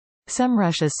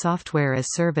SEMrush is software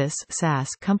as service (SaaS)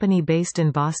 company based in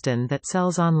Boston that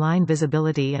sells online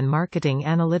visibility and marketing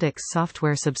analytics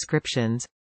software subscriptions.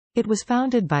 It was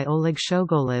founded by Oleg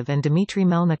Shogolev and Dmitry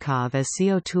Melnikov as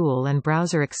SEO tool and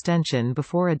browser extension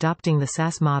before adopting the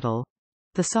SaaS model.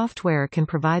 The software can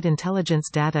provide intelligence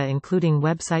data including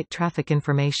website traffic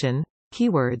information,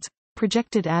 keywords,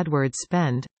 projected AdWords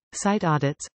spend, site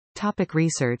audits, topic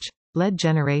research, lead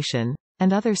generation,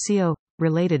 and other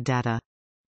SEO-related data.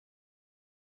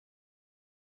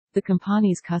 The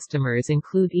company's customers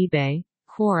include eBay,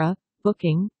 Quora,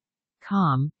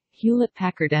 Booking.com,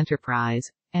 Hewlett-Packard Enterprise,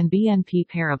 and BNP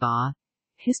Paribas.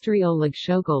 History: Oleg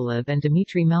Shogolev and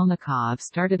Dmitry Melnikov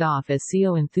started off as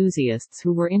SEO enthusiasts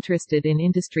who were interested in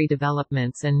industry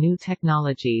developments and new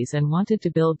technologies and wanted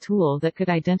to build a tool that could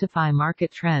identify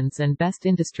market trends and best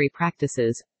industry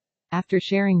practices. After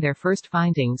sharing their first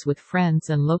findings with friends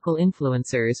and local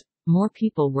influencers, more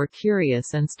people were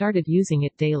curious and started using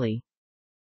it daily.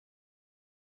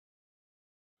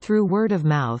 Through word of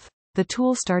mouth, the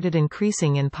tool started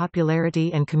increasing in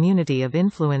popularity and community of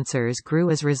influencers grew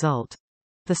as a result.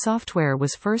 The software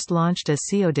was first launched as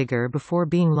SEOdigger before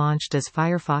being launched as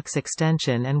Firefox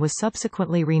extension and was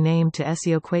subsequently renamed to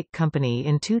SEOquake Company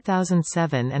in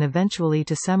 2007 and eventually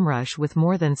to SEMrush with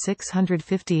more than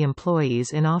 650 employees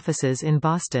in offices in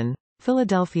Boston,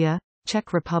 Philadelphia,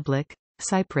 Czech Republic,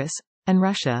 Cyprus, and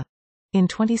Russia. In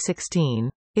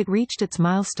 2016, it reached its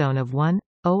milestone of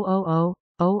 1,000,000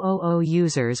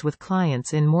 users with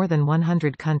clients in more than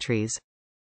 100 countries.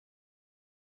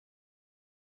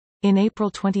 In April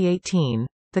 2018,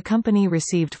 the company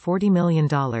received $40 million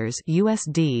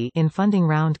USD in funding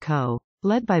round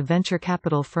led by venture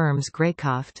capital firms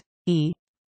Greycroft,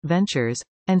 Ventures,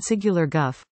 and Singular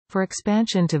Guff, for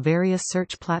expansion to various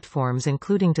search platforms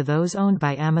including to those owned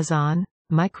by Amazon,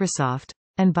 Microsoft,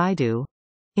 and Baidu.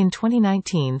 In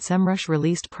 2019, SEMrush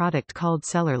released product called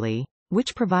Sellerly,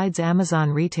 which provides Amazon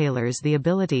retailers the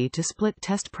ability to split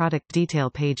test product detail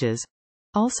pages.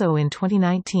 Also in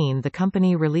 2019 the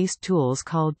company released tools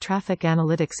called Traffic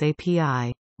Analytics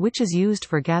API, which is used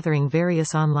for gathering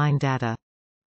various online data.